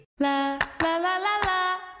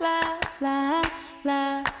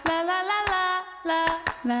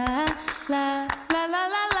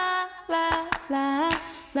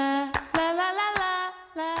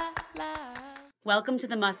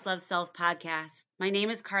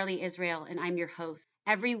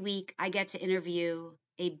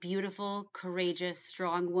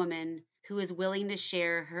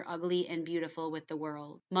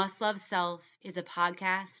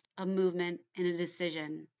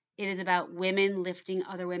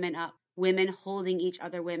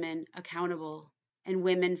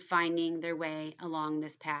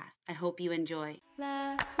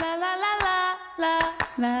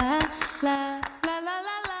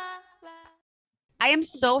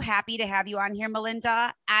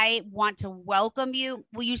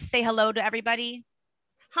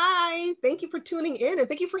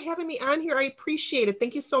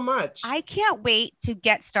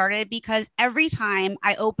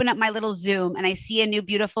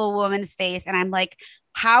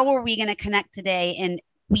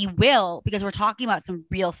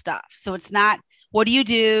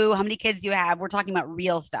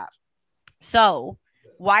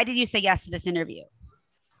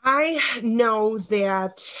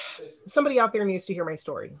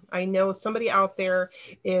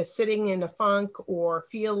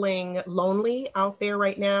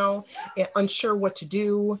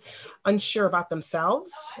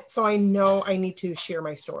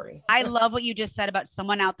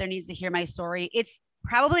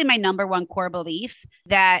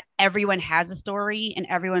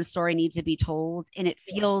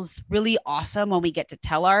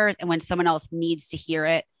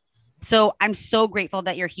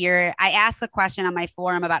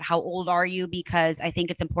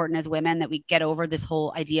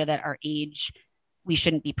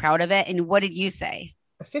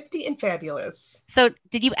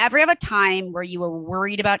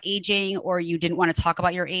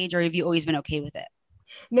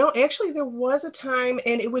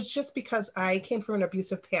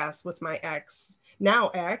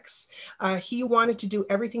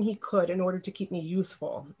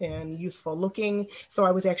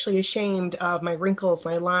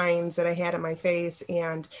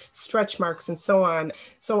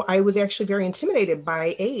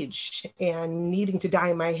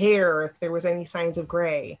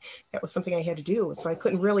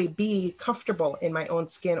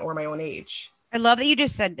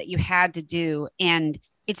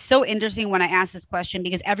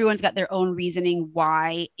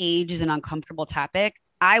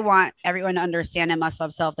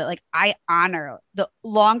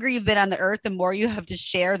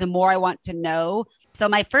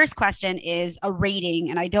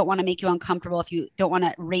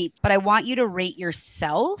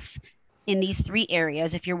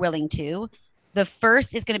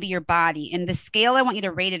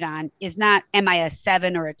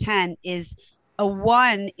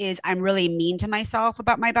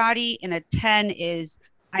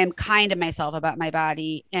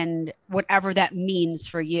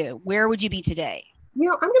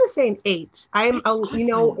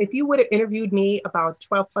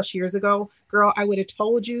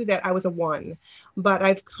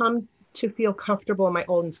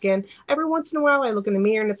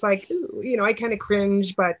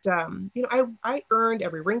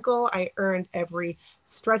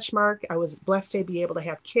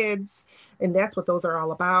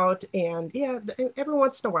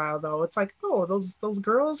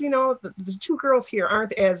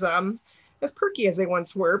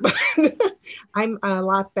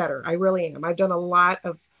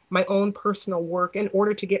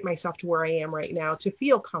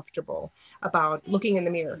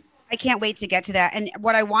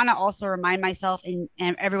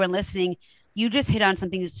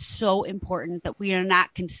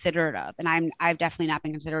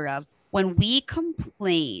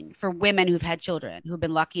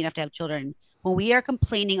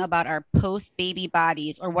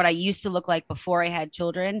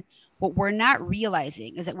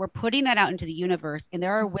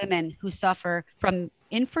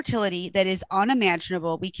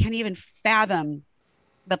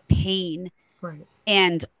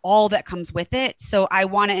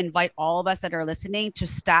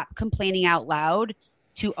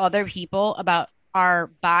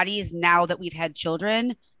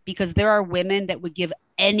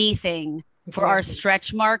for our Exactly.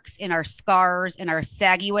 stretch marks and our scars and our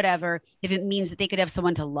saggy whatever, if it means that they could have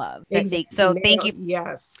someone to love. That they Exactly. so thank you.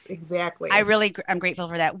 Yes, I exactly. really I'm grateful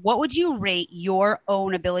for that. What would you rate your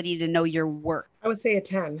own ability to know your worth? I would say a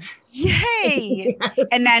 10. Yay. And Yes.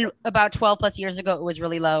 then about 12 plus years ago, it was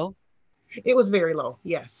really low. It was very low.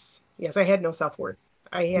 Yes. Yes. I had no self worth.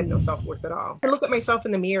 I had no self worth at all. I look at myself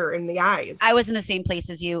in the mirror in the eyes. I was in the same place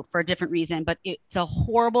as you for a different reason, but it's a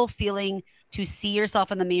horrible feeling to see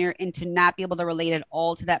yourself in the mirror and to not be able to relate at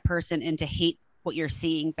all to that person and to hate what you're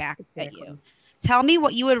seeing back at you. Exactly. Tell me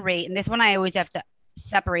what you would rate. And this one I always have to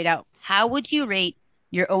separate out. How would you rate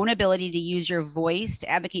your own ability to use your voice to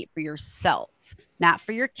advocate for yourself, not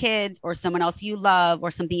for your kids or someone else you love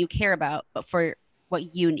or something you care about, but for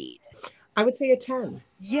what you need? I would say a 10.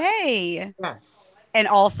 Yay. Yes. And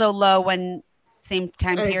also low when same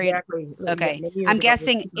time period. Exactly. Yeah, Okay. many I'm years ago, it was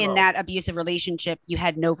guessing super in low. that abusive relationship, you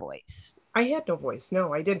had no voice. I had no voice.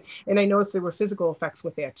 No, I didn't. And I noticed there were physical effects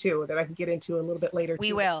with that too, that I can get into a little bit later We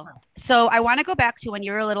too. will. So I want to go back to when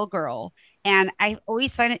you were a little girl. And I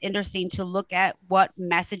always find it interesting to look at what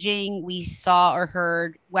messaging we saw or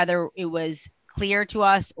heard, whether it was clear to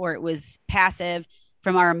us or it was passive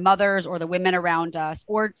from our mothers or the women around us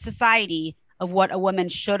or society of what a woman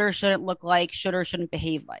should or shouldn't look like, should or shouldn't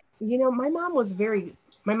behave like.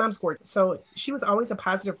 My mom's gorgeous. So she was always a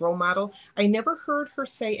positive role model. I never heard her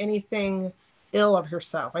say anything ill of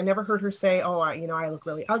herself. I never heard her say, oh, I look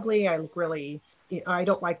really ugly. I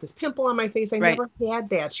don't like this pimple on my face. I Right. never had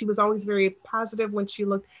that. She was always very positive when she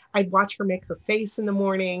looked. I'd watch her make her face in the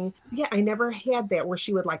morning. Yeah, I never had that where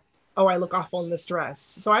she would like, oh, I look awful in this dress.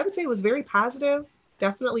 So I would say it was very positive,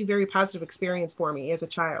 definitely very positive experience for me as a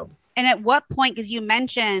child. And at what point, because you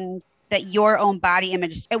mentioned that your own body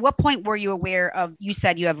image, at what point were you aware of, you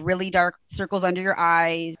said you have really dark circles under your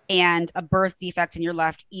eyes and a birth defect in your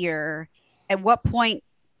left ear. At what point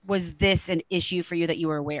was this an issue for you that you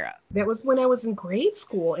were aware That was when I was in grade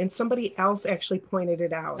school, and somebody else actually pointed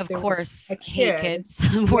it out. of? Of There was course, a I hate kid. kids.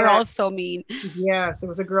 We're Yeah, all so mean. yes, it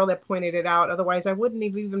was a girl that pointed it out. Otherwise, I wouldn't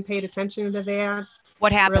have even paid attention to that.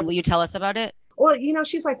 What happened? Will Really. you tell us about it? Well,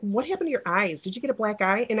 she's like, "What happened to your eyes? Did you get a black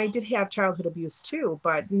eye?" And I did have childhood abuse too,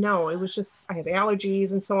 but no, it was just I had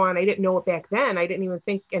allergies and so on. I didn't know it back then. I didn't even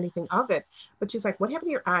think anything of it. But she's like, "What happened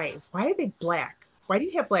to your eyes? Why are they black? Why do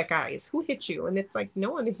you have black eyes? Who hit you?" And it's like,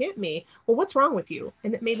 no one hit me. Well, what's wrong with you?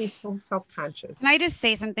 And it made me so self-conscious. Can I just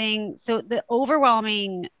say something? So, the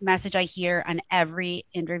overwhelming message I hear on every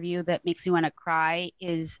interview that makes me want to cry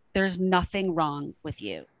is there's nothing wrong with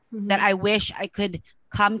you. That Mhm. I wish I could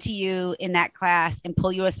come to you in that class and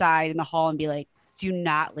pull you aside in the hall and be like, do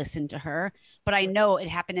not listen to her. But I know it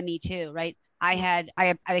happened to me too, right?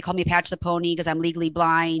 They call me Patch the Pony because I'm legally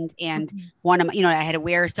blind. And Mhm. one of my, I had to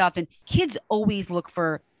wear stuff. And kids always look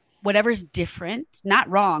for whatever's different, not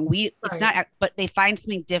wrong. It's Right. not, but they find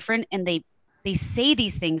something different and they say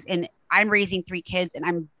these things. And I'm raising three kids and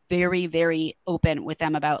I'm very, very open with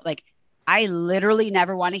them about like, I literally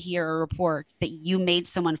never want to hear a report that you made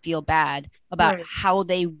someone feel bad about Right. how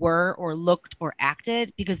they were or looked or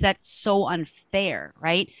acted because that's so unfair,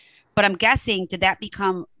 right? But I'm guessing, did that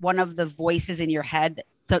become one of the voices in your head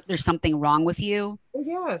that there's something wrong with you? Oh,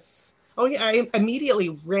 yes. Oh, yeah. I immediately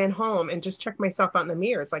ran home and just checked myself out in the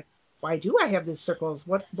mirror. It's like, why do I have these circles?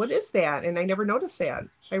 What is that? And I never noticed that.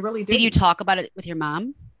 I really Did you didn't. talk about it with your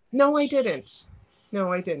mom? No, I didn't.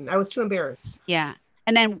 No, I didn't. I was too embarrassed. Yeah.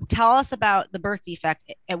 And then tell us about the birth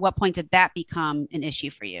defect. At what point did that become an issue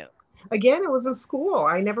for you? Again, it was in school.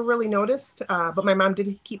 I never really noticed, but my mom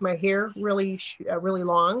did keep my hair really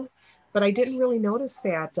long. But I didn't really notice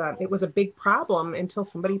that it was a big problem until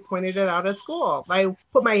somebody pointed it out at school. I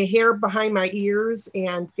put my hair behind my ears,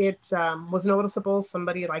 and it was noticeable.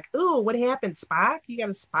 Somebody like, "Ooh, what happened, Spock? You got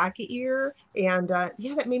a Spocky ear?" And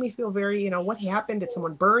yeah, that made me feel very, what happened? Did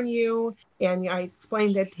someone burn you? And I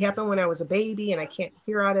explained that happened when I was a baby, and I can't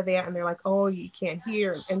hear out of that. And they're like, "Oh, you can't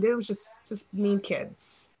hear," and it was just mean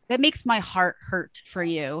kids. That makes my heart hurt for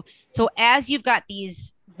you. So as you've got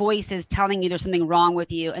these voices telling you there's something wrong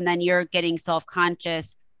with you and then you're getting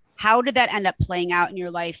self-conscious, how did that end up playing out in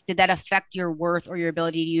your life? Did that affect your worth or your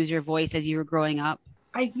ability to use your voice as you were growing up?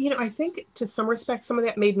 I think to some respect, some of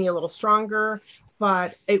that made me a little stronger,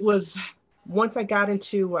 but it was once I got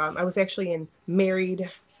into, I was actually married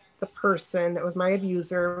the person that was my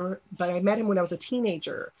abuser, but I met him when I was a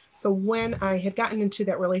teenager. So when I had gotten into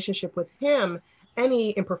that relationship with him,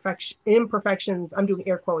 any imperfections, I'm doing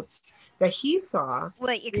air quotes, that he saw,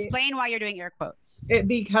 Wait, it, explain why you're doing air quotes.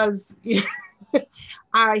 because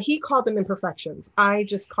he called them imperfections. I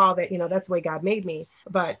just call that, that's the way God made me.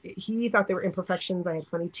 But he thought they were imperfections. I had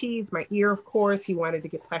funny teeth, my ear, of course. He wanted to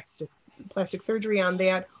get plastic surgery on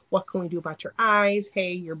that. what can we do about your eyes?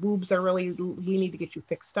 Hey, your boobs are really, we need to get you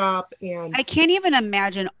fixed up. And I can't even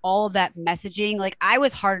imagine all of that messaging. Like I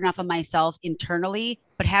was hard enough on myself internally,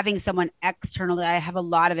 but having someone externally, I have a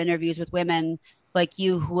lot of interviews with women like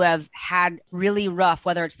you who have had really rough,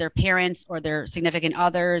 whether it's their parents or their significant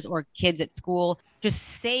others or kids at school, just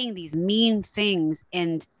saying these mean things.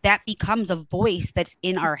 And that becomes a voice that's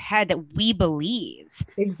in our head that we believe.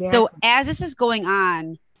 So exactly. as this is going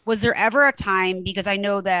on, was there ever a time, because I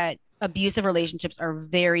know that abusive relationships are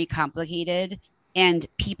very complicated and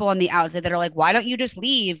people on the outside that are like, why don't you just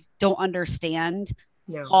leave? Don't understand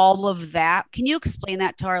No. all of that. Can you explain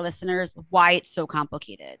that to our listeners why it's so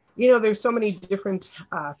complicated? There's so many different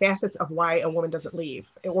facets of why a woman doesn't leave,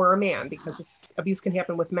 or a man, because abuse can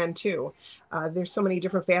happen with men too. There's so many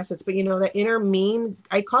different facets, but that inner mean,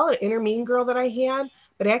 I call it inner mean girl that I had,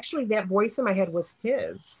 but actually that voice in my head was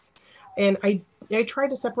his. And I tried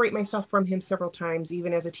to separate myself from him several times,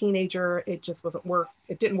 even as a teenager. It just wasn't work.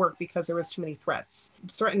 It didn't work because there was too many threats.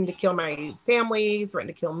 Threatened to kill my family,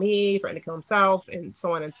 threatened to kill me, threatened to kill himself, and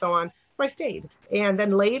so on and so on. So I stayed. And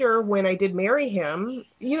then later, when I did marry him,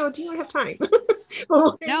 do you have time?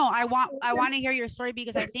 No, I want to hear your story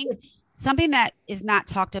because I think something that is not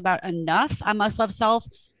talked about enough on Must Love Self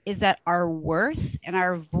is that our worth and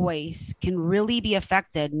our voice can really be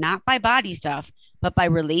affected not by body stuff, but by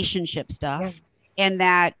relationship Yes. stuff. And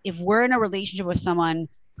that if we're in a relationship with someone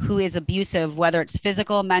who is abusive, whether it's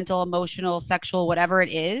physical, mental, emotional, sexual, whatever it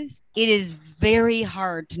is very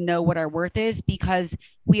hard to know what our worth is because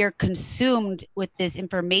we are consumed with this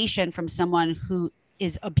information from someone who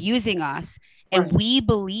is abusing us and Right. we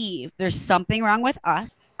believe there's something wrong with us.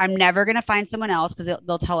 I'm never going to find someone else because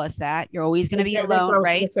they'll tell us that you're always going to be Exactly. That's what alone, I was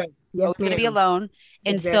going right? to say. Always Yes, going to be ma'am. alone.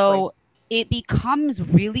 And Exactly. so it becomes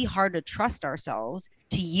really hard to trust ourselves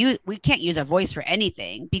to use. We can't use our voice for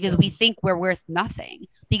anything because No. we think we're worth nothing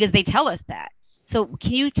because they tell us that. So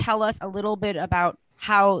can you tell us a little bit about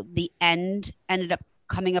how the end ended up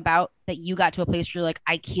coming about that you got to a place where you're like,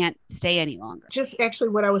 I can't stay any longer? Just actually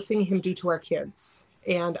what I was seeing him do to our kids.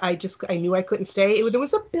 And I knew I couldn't stay. There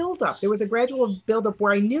was a buildup. There was a gradual buildup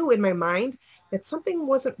where I knew in my mind that something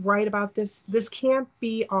wasn't right about this. This can't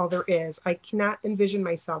be all there is. I cannot envision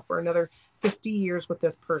myself for another 50 years with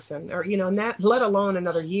this person, or, not let alone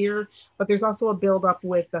another year. But there's also a buildup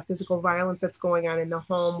with the physical violence that's going on in the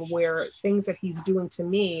home where things that he's doing to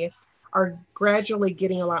me are gradually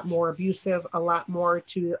getting a lot more abusive, a lot more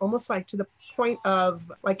to almost like to the point of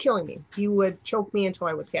like killing me. He would choke me until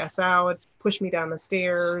I would pass out, push me down the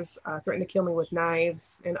stairs, threaten to kill me with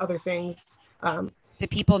knives and other things. Do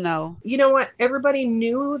people know, You know what? Everybody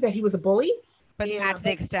knew that he was a bully. but Yeah, not to the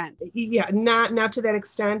but extent? yeah, not to that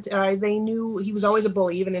extent. They knew he was always a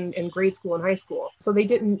bully, even in grade school and high school. So they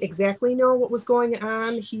didn't exactly know what was going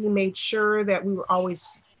on. He made sure that we were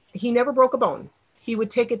always. He never broke a bone. He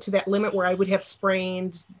would take it to that limit where I would have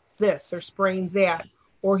sprained this or sprained that,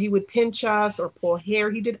 or he would pinch us or pull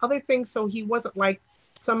hair. He did other things, so he wasn't like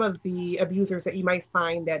some of the abusers that you might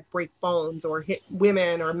find that break bones or hit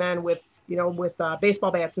women or men with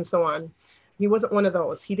baseball bats and so on. He wasn't one of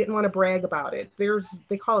those. He didn't want to brag about it.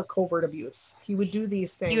 They call it covert abuse. He would do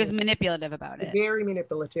these He was things, manipulative about it. very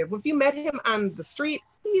manipulative. If you met him on the street,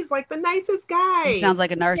 he's like the nicest He guy. sounds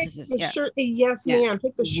like a Take narcissist. the Yeah. shirt, yes, Yeah. ma'am.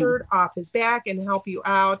 Take the Mhm. shirt off his back and help you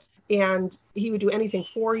out. And he would do anything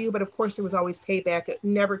for you. But of course, there was always payback. It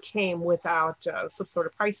never came without some sort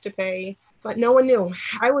of price to pay. But no one knew.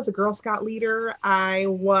 I was a Girl Scout leader. I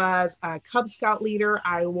was a Cub Scout leader.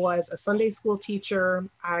 I was a Sunday school teacher.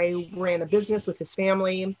 I ran a business with his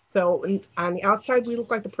family. So on the outside, we looked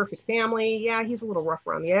like the perfect family. Yeah, he's a little rough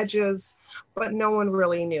around the edges, but no one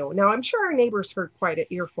really knew. Now, I'm sure our neighbors heard quite an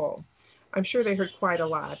earful. I'm sure they heard quite a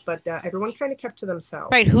lot, but everyone kind of kept to Right.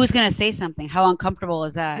 themselves. Who's going to say something? How uncomfortable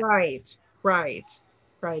is that? Right, right,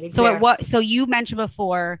 right, So it exactly. what? So you mentioned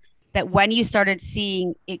before that when you started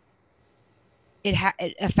seeing it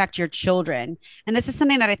affect your children, and this is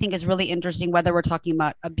something that I think is really interesting. Whether we're talking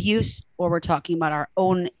about abuse or we're talking about our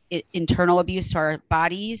own internal abuse to our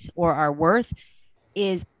bodies or our worth,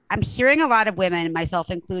 is I'm hearing a lot of women, myself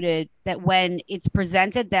included, that when it's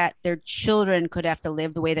presented that their children could have to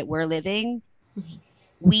live the way that we're living,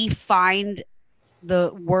 we find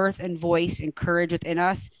the worth and voice and courage within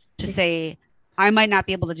us to say, I might not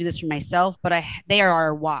be able to do this for myself, but they are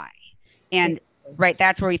our why. And right,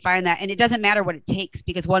 that's where we find that. And it doesn't matter what it takes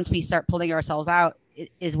because once we start pulling ourselves out, it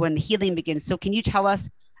is when the healing begins. So can you tell us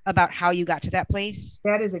about how you got to that place?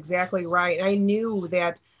 That is exactly right. I knew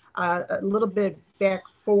that a little bit back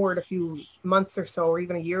forward a few months or so, or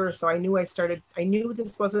even a year or so, I knew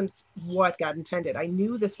this wasn't what God intended. I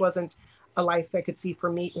knew this wasn't a life I could see for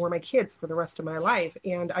me or my kids for the rest of my life.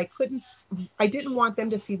 And I didn't want them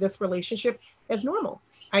to see this relationship as normal.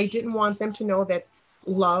 I didn't want them to know that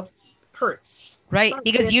love hurts. Right. Sorry,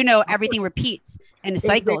 Because you know everything repeats and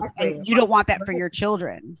cycles, and exactly. you don't want that for your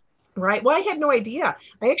children. Right. Well, I had no idea.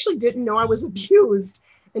 I actually didn't know I was abused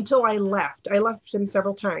until I left. I left him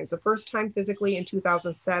several times. The first time physically in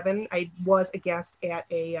 2007, I was a guest at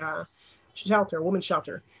a shelter, a women's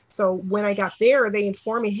shelter. So when I got there, they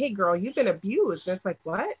informed me, "Hey, girl, you've been abused." And it's like,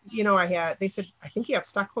 what? They said, "I think you have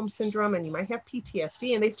Stockholm syndrome and you might have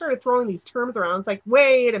PTSD." And they started throwing these terms around. It's like,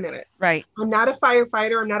 wait a minute. Right. I'm not a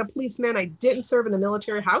firefighter. I'm not a policeman. I didn't serve in the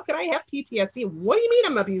military. How could I have PTSD? What do you mean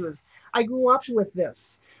I'm abused? I grew up with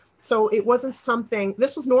this. So it wasn't something,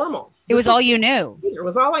 this was normal. It was all you knew. It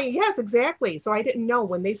was all yes, exactly. So I didn't know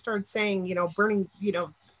when they started saying, burning,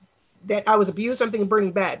 that I was abused, I'm thinking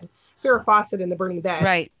Burning Bed, Farrah Fawcett in the Burning Bed.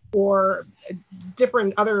 Right. Or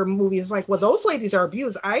different other movies like, well, those ladies are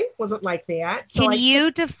abused. I wasn't like that. So Can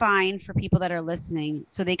you define for people that are listening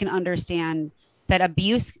so they can understand that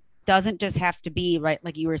abuse doesn't just have to be, right,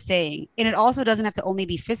 like you were saying, and it also doesn't have to only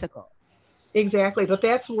be physical. Exactly. But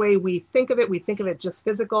that's the way we think of it. We think of it just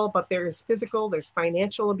physical, but there's physical, there's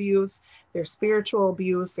financial abuse, there's spiritual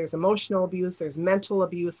abuse, there's emotional abuse, there's mental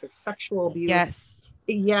abuse, there's sexual abuse. Yes.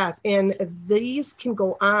 Yes. And these can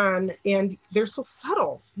go on and they're so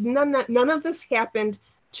subtle. None of this happened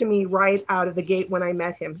to me right out of the gate when I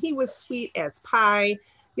met him. He was sweet as pie,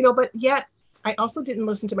 but yet I also didn't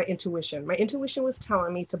listen to my intuition. My intuition was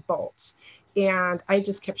telling me to bolt. And I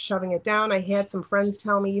just kept shoving it down. I had some friends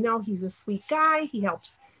tell me, he's a sweet guy. He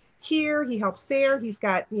helps here, he helps there. He's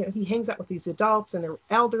got, he hangs out with these adults and they're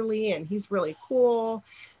elderly and he's really cool.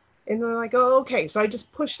 And they're like, oh, okay. So I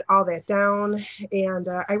just pushed all that down and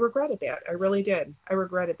I regretted that. I really did. I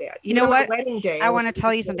regretted that. You know what? Wedding day, I want to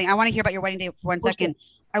tell you something. I want to hear about your wedding day for 1 second.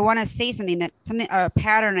 I want to say something a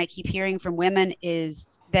pattern I keep hearing from women is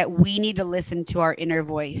that we need to listen to our inner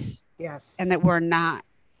voice. Yes. And that we're not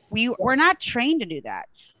trained to do that.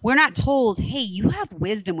 We're not told, hey, you have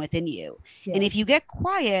wisdom within you. Yeah. And if you get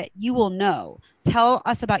quiet, you will know. Tell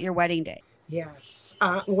us about your wedding day. Yes.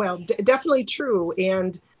 Well, definitely true.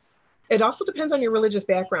 And it also depends on your religious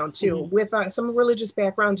background too. Mm-hmm. With some religious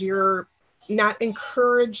backgrounds, you're not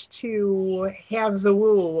encouraged to have the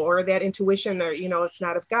woo or that intuition or, it's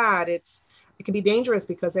not of God. It can be dangerous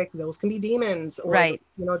because those can be demons or, right.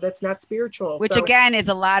 That's not spiritual. Which again is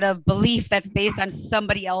a lot of belief that's based on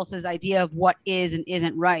somebody else's idea of what is and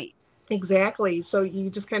isn't right. Exactly. So you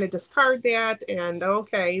just kind of discard that and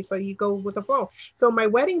okay, so you go with the flow. So my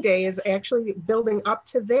wedding day is actually building up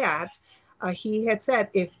to that. He had said,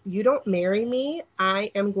 if you don't marry me,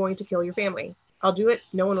 I am going to kill your family. I'll do it.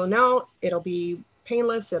 No one will know. It'll be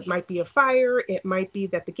painless. It might be a fire. It might be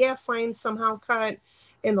that the gas line somehow cut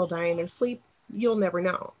and they'll die in their sleep. You'll never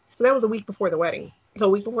know. So that was a week before the wedding. So a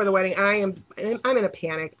week before the wedding, I'm in a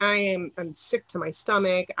panic. I'm sick to my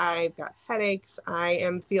stomach. I've got headaches. I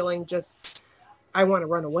am feeling I want to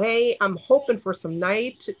run away. I'm hoping for some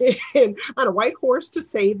night on a white horse to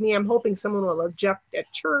save me. I'm hoping someone will object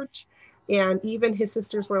at church. And even his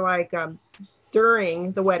sisters were like,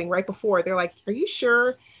 during the wedding, right before, they're like, are you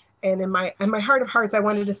sure? And in my heart of hearts, I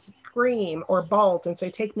wanted to scream or bolt and say,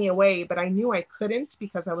 take me away. But I knew I couldn't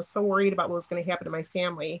because I was so worried about what was going to happen to my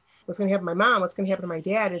family. What's going to happen to my mom? What's going to happen to my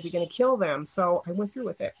dad? Is he going to kill them? So I went through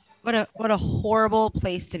with it. What a horrible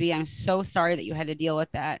place to be. I'm so sorry that you had to deal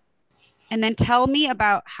with that. And then tell me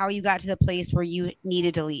about how you got to the place where you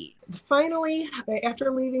needed to leave. Finally, after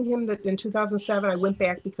leaving him in 2007, I went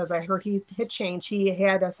back because I heard he had changed. He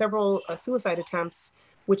had several suicide attempts,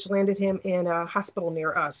 which landed him in a hospital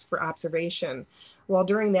near us for observation. Well,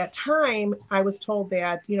 during that time, I was told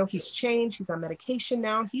that, he's changed. He's on medication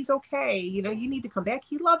now. He's okay. You need to come back.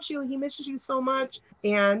 He loves you. He misses you so much.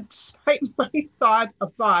 And despite my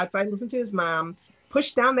thoughts, I listened to his mom,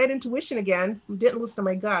 pushed down that intuition again, didn't listen to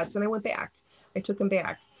my guts, and I went back. I took him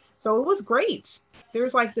back. So it was great.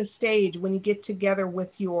 There's like this stage when you get together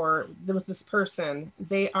with this person.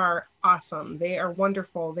 They are awesome. They are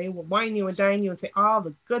wonderful. They will wine you and dine you and say all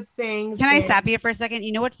the good things. Can I stop you for a second?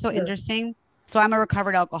 You know what's so interesting? So I'm a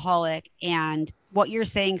recovered alcoholic, and what you're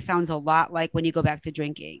saying sounds a lot like when you go back to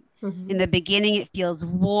drinking. Mm-hmm. In the beginning, it feels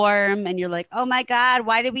warm and you're like, oh my God,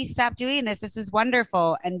 why did we stop doing this? This is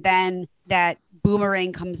wonderful. And then that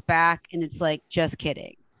boomerang comes back and it's like, just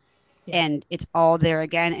kidding. Yeah. And it's all there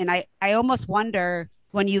again. And I almost wonder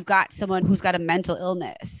when you've got someone who's got a mental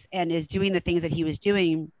illness and is doing the things that he was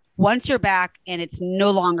doing, once you're back and it's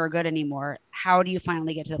no longer good anymore, how do you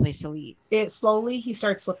finally get to the place to leave? He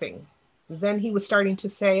starts slipping. Then he was starting to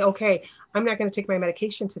say, okay, I'm not going to take my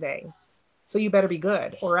medication today. So you better be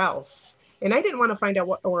good or else. And I didn't want to find out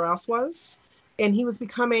what or else was. And he was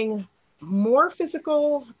becoming more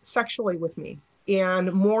physical sexually with me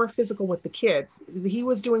and more physical with the kids. He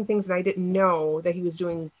was doing things that I didn't know that he was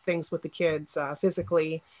doing things with the kids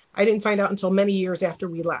physically. I didn't find out until many years after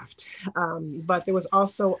we left. But there was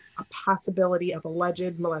also a possibility of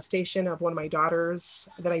alleged molestation of one of my daughters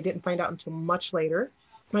that I didn't find out until much later.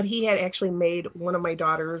 But he had actually made one of my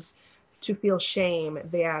daughters to feel shame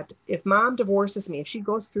that if mom divorces me, if she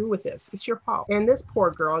goes through with this, it's your fault. And this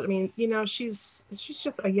poor girl, I mean, she's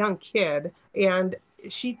just a young kid, and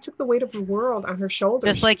she took the weight of the world on her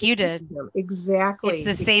shoulders. Just like you did. It's Exactly.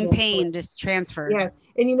 the same Exactly. pain, just transferred. Yes.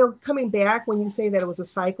 And coming back when you say that it was a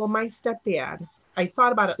cycle, my stepdad, I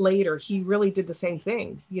thought about it later. He really did the same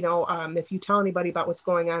thing. If you tell anybody about what's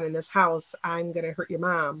going on in this house, I'm going to hurt your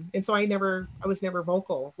mom. And so I was never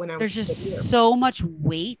vocal when I was There's a kid just either. so much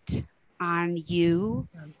weight on you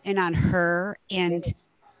and on her. And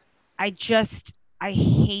Yes. I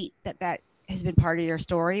hate that that has been part of your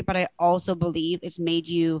story, but I also believe it's made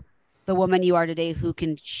you the woman you are today who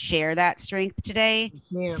can share that strength today.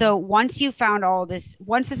 Ma'am. So once you found all this,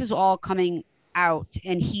 once this is all coming out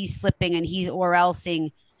and he's slipping and he's or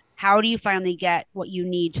elsing, how do you finally get what you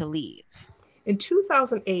need to leave? In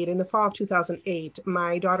 2008, in the fall of 2008,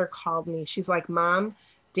 my daughter called me. She's like, Mom,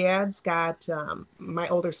 Dad's got my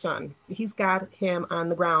older son. He's got him on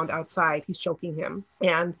the ground outside. He's choking him.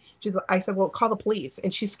 And I said, well, call the police.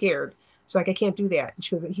 And she's scared. She's like, I can't do that. And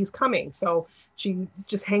she goes, he's coming. So she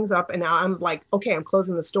just hangs up. And now I'm like, okay, I'm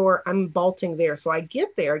closing the store. I'm bolting there. So I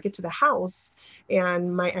get there, I get to the house.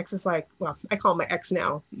 And my ex is like, well, I call him my ex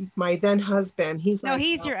now. My then husband, he's No, like,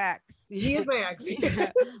 he's well, your ex. he is my ex.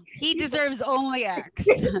 He deserves only ex.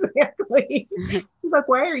 Exactly. He's like,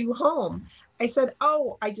 why are you home? I said,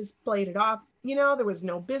 oh, I just played it off. There was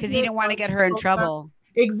no Because you business. didn't want to get her in trouble.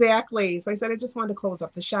 Exactly. So I said, I just wanted to close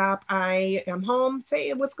up the shop. I am home.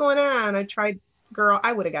 Say, what's going on? I tried, girl,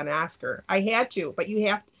 I would have gotten an Oscar. I had to, but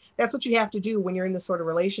that's what you have to do when you're in this sort of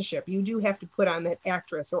relationship. You do have to put on that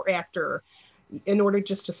actress or actor in order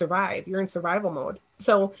just to survive. You're in survival mode.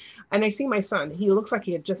 So, and I see my son, he looks like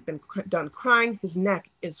he had just been done crying. His neck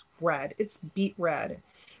is red. It's beet red.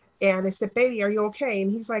 And I said, baby, are you okay?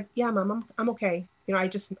 And he's like, yeah, mom, I'm okay.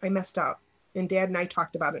 I messed up. And dad and I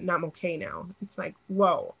talked about it and I'm okay now. It's like,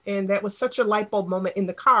 whoa. And that was such a light bulb moment in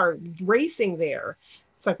the car racing there.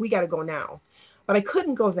 It's like, we got to go now. But I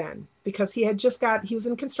couldn't go then because he was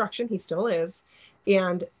in construction. He still is.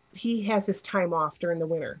 And he has his time off during the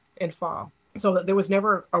winter and fall. So there was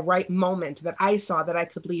never a right moment that I saw that I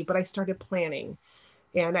could leave, but I started planning.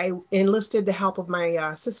 And I enlisted the help of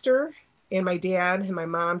my sister and my dad and my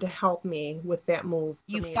mom to help me with that move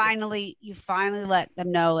for me. You finally let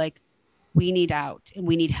them know like we need out and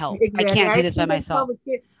we need help. I Exactly. can't I do this actually by didn't tell myself.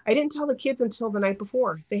 the kid. I didn't tell the kids until the night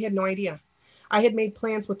before. They had no idea. I had made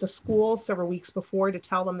plans with the school several weeks before to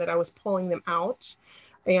tell them that I was pulling them out.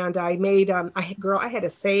 And I made, I had to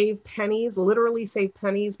save pennies, literally save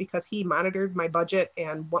pennies because he monitored my budget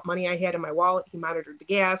and what money I had in my wallet. He monitored the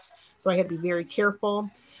gas. So I had to be very careful.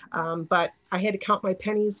 But I had to count my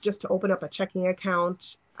pennies just to open up a checking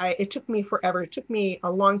account. It took me forever. It took me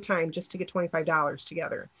a long time just to get $25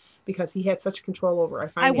 together because he had such control over our I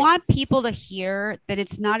finances. want people to hear that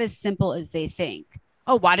it's not as simple as they think.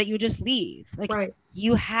 Oh, why don't you just leave? Like Right.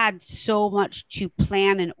 you had so much to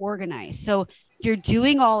plan and organize. So you're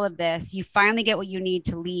doing all of this. You finally get what you need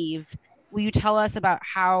to leave. Will you tell us about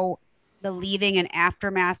how the leaving and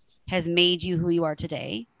aftermath has made you who you are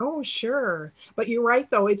today? Oh, sure. But you're right,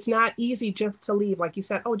 though. It's not easy just to leave. Like you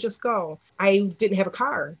said, oh, just go. I didn't have a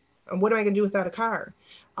car. And what am I going to do without a car?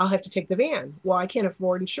 I'll have to take the van. Well, I can't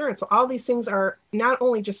afford insurance. So all these things are not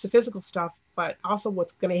only just the physical stuff, but also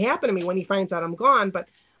what's going to happen to me when he finds out I'm gone. But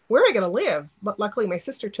where am I going to live? But luckily, my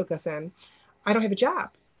sister took us in. I don't have a job.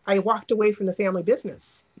 I walked away from the family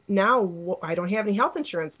business. Now I don't have any health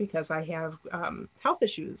insurance because I have health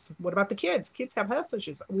issues. What about the kids? Kids have health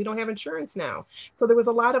issues. We don't have insurance now. So there was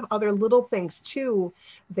a lot of other little things too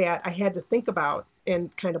that I had to think about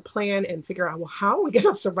and kind of plan and figure out, well, how are we going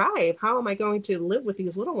to survive? How am I going to live with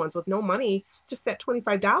these little ones with no money, just that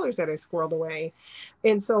 $25 that I squirreled away?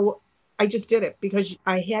 And so I just did it because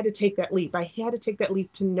I had to take that leap. I had to take that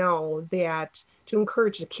leap to know that, to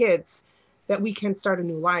encourage the kids that we can start a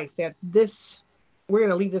new life, that we're going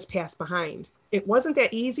to leave this past behind. It wasn't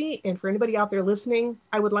that easy. And for anybody out there listening,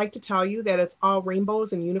 I would like to tell you that it's all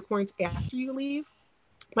rainbows and unicorns after you leave.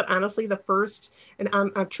 But honestly, and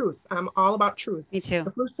I'm truth, I'm all about truth. Me too.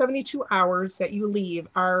 The first 72 hours that you leave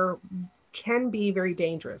are can be very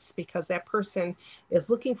dangerous because that person is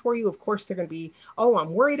looking for you. Of course, they're going to be, oh,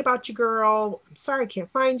 I'm worried about you, girl. I'm sorry, I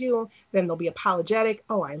can't find you. Then they'll be apologetic.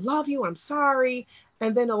 Oh, I love you. I'm sorry.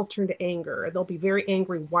 And then it'll turn to anger. They'll be very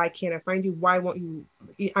angry. Why can't I find you? Why won't you?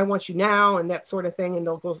 I want you now, and that sort of thing. And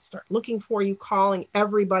they'll go start looking for you, calling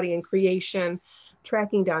everybody in creation,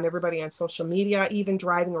 tracking down everybody on social media, even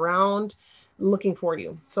driving around looking for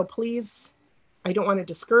you. So please, I don't want to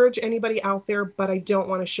discourage anybody out there, but I don't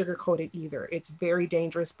want to sugarcoat it either. It's very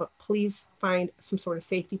dangerous, but please find some sort of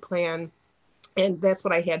safety plan. And that's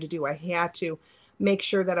what I had to do. I had to make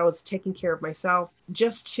sure that I was taking care of myself,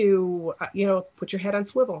 just to, put your head on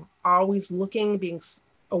swivel, always looking, being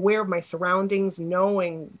aware of my surroundings,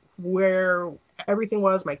 knowing where everything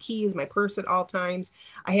was, my keys, my purse at all times.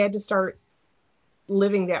 I had to start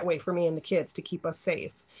living that way for me and the kids to keep us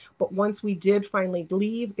safe. But once we did finally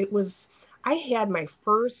leave, I had my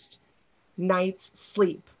first night's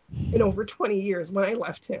sleep in over 20 years when I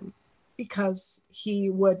left him, because he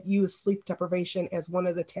would use sleep deprivation as one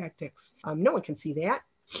of the tactics. No one can see that.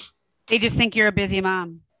 They just think you're a busy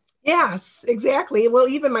mom. Yes, exactly. Well,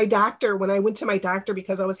 even my doctor, when I went to my doctor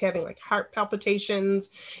because I was having like heart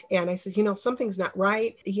palpitations, and I said, something's not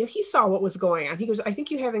right. He saw what was going on. He goes, I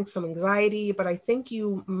think you're having some anxiety, but I think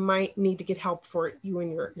you might need to get help for you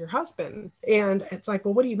and your husband. And it's like,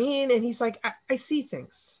 well, what do you mean? And he's like, I see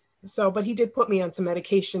things. So, but he did put me on some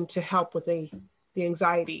medication to help with the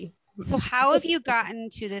anxiety. So how have you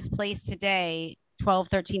gotten to this place today, 12,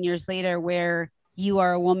 13 years later, where you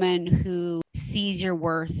are a woman who sees your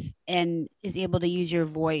worth and is able to use your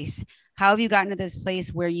voice? How have you gotten to this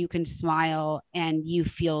place where you can smile and you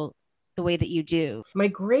feel the way that you do?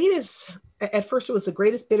 At first it was the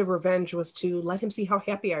greatest bit of revenge was to let him see how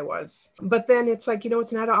happy I was. But then it's like,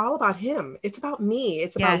 it's not all about him. It's about me.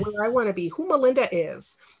 It's about Yes. where I want to be, who Melinda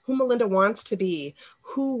is, who Melinda wants to be,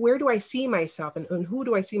 where do I see myself, and who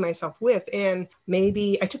do I see myself with? And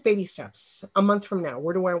maybe I took baby steps. A month from now,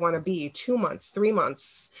 where do I want to be? 2 months, 3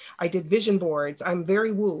 months. I did vision boards. I'm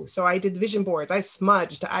very woo. So I did vision boards. I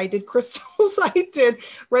smudged. I did crystals.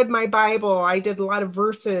 read my Bible. I did a lot of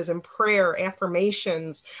verses and prayer,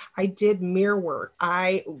 affirmations. I did mirror work.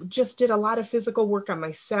 I just did a lot of physical work on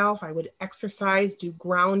myself. I would exercise, do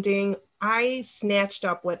grounding. I snatched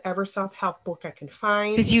up whatever self-help book I could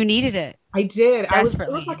find. Because you needed it. I did.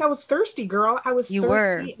 Desperately. It was like I was thirsty, girl. I was You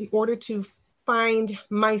thirsty were. in order to find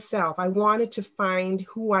myself. I wanted to find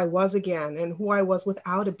who I was again and who I was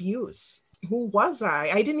without abuse. Who was I?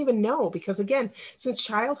 I didn't even know, because again, since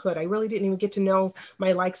childhood, I really didn't even get to know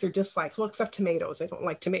my likes or dislikes. Well, except tomatoes. I don't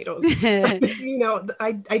like tomatoes. I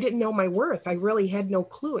didn't know my worth. I really had no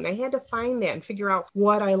clue. And I had to find that and figure out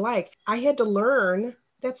what I like. I had to learn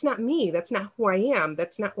that's not me. That's not who I am.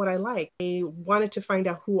 That's not what I like. I wanted to find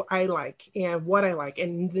out who I like and what I like.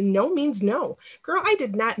 And the no means no. Girl, I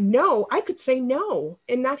did not know I could say no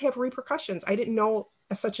and not have repercussions. I didn't know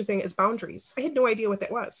such a thing as boundaries. I had no idea what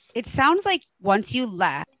that was. It sounds like once you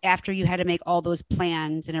left, after you had to make all those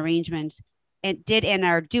plans and arrangements, and did and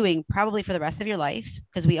are doing probably for the rest of your life,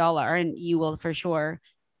 because we all are, and you will for sure,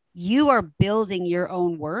 you are building your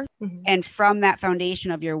own worth. Mm-hmm. And from that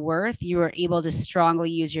foundation of your worth, you are able to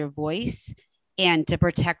strongly use your voice and to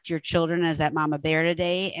protect your children as that mama bear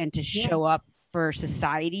today, and to show up for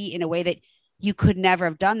society in a way that you could never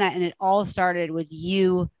have done that. And it all started with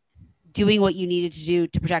you doing what you needed to do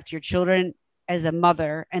to protect your children as a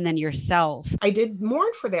mother, and then yourself. I did mourn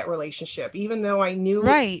for that relationship, even though I knew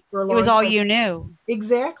right. For a long it was all time. You knew.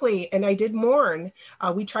 Exactly. And I did mourn.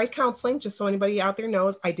 We tried counseling, just so anybody out there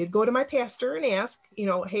knows. I did go to my pastor and ask,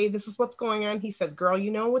 hey, this is what's going on. He says, girl,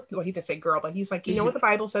 well, he didn't say girl, but he's like, what the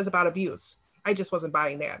Bible says about abuse. I just wasn't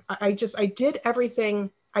buying that. I did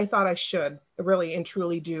everything I thought I should really and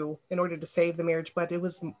truly do in order to save the marriage, but it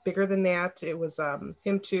was bigger than that. It was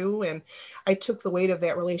him too. And I took the weight of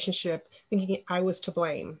that relationship thinking I was to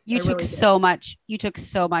blame. You took so much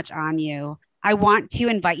on you. I want to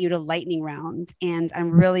invite you to lightning round, and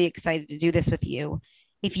I'm really excited to do this with you.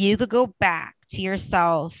 If you could go back to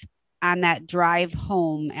yourself on that drive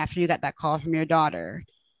home after you got that call from your daughter,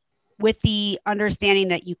 with the understanding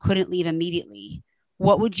that you couldn't leave immediately,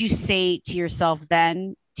 what would you say to yourself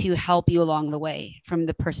then to help you along the way from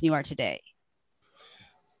the person you are today?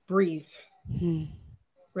 Breathe.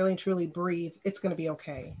 Really and truly breathe. It's going to be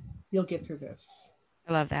okay. You'll get through this.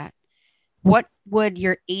 I love that. What would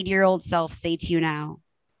your 80-year-old self say to you now?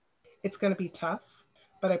 It's going to be tough,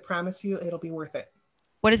 but I promise you it'll be worth it.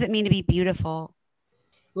 What does it mean to be beautiful?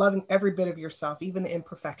 Loving every bit of yourself, even the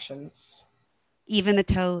imperfections. Even the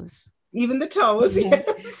toes. Even the toes,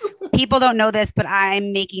 yes. People don't know this, but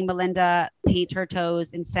I'm making Melinda paint her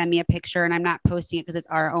toes and send me a picture, and I'm not posting it because it's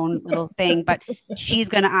our own little thing. But she's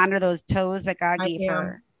going to honor those toes that God I gave am.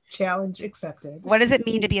 her. Challenge accepted. What does it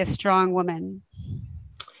mean to be a strong woman?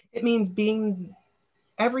 It means being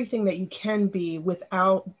everything that you can be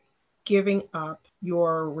without giving up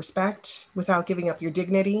your respect, without giving up your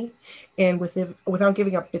dignity, and without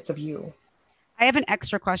giving up bits of you. I have an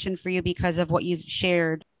extra question for you because of what you've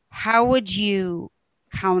shared. How would you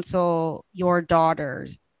counsel your daughter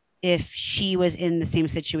if she was in the same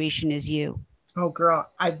situation as you? Oh, girl,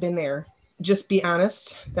 I've been there. Just be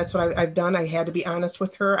honest. That's what I've done. I had to be honest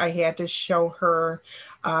with her. I had to show her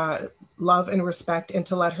uh, love and respect and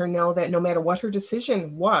to let her know that no matter what her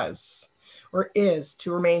decision was or is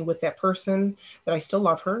to remain with that person, that I still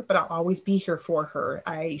love her, but I'll always be here for her.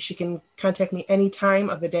 She can contact me any time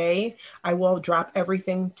of the day. I will drop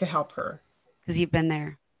everything to help her. Because you've been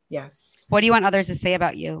there. Yes. What do you want others to say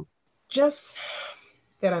about you? Just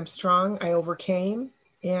that I'm strong. I overcame.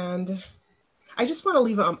 And I just want to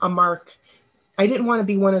leave a mark. I didn't want to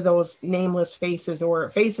be one of those nameless faces or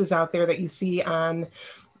faces out there that you see on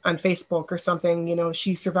Facebook or something,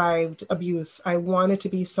 she survived abuse. I wanted to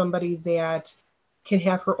be somebody that can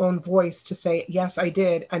have her own voice to say, yes, I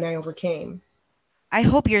did, and I overcame. I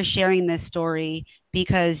hope you're sharing this story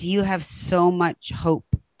because you have so much hope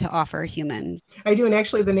to offer humans. I do, and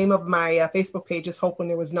actually, the name of my Facebook page is Hope When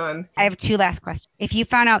There Was None. I have two last questions. If you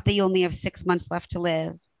found out that you only have 6 months left to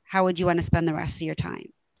live, how would you want to spend the rest of your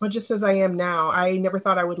time? Well, just as I am now, I never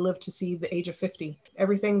thought I would live to see the age of 50.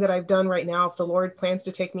 Everything that I've done right now, if the Lord plans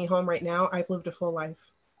to take me home right now, I've lived a full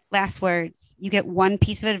life. Last words. You get one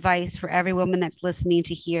piece of advice for every woman that's listening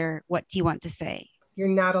to hear. What do you want to say? You're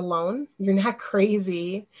not alone. You're not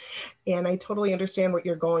crazy. And I totally understand what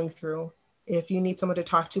you're going through. If you need someone to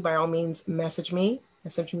talk to, by all means, message me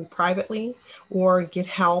privately, or get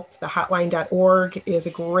help. The hotline.org is a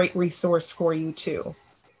great resource for you too.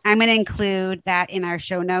 I'm going to include that in our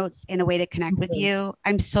show notes in a way to connect with Great. you.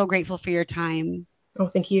 I'm so grateful for your time. Oh,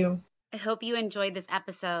 thank you. I hope you enjoyed this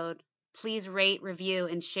episode. Please rate, review,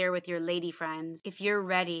 and share with your lady friends. If you're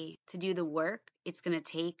ready to do the work it's going to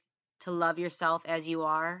take to love yourself as you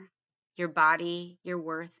are, your body, your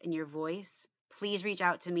worth, and your voice, please reach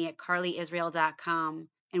out to me at carlyisrael.com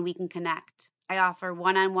and we can connect. I offer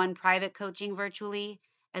one-on-one private coaching virtually,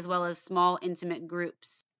 as well as small, intimate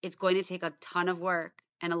groups. It's going to take a ton of work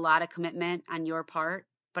and a lot of commitment on your part,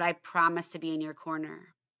 but I promise to be in your corner.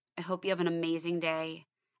 I hope you have an amazing day,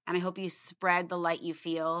 and I hope you spread the light you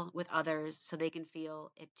feel with others so they can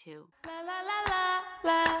feel it too. La la la la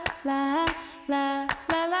la la la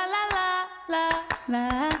la la la la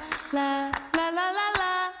la la.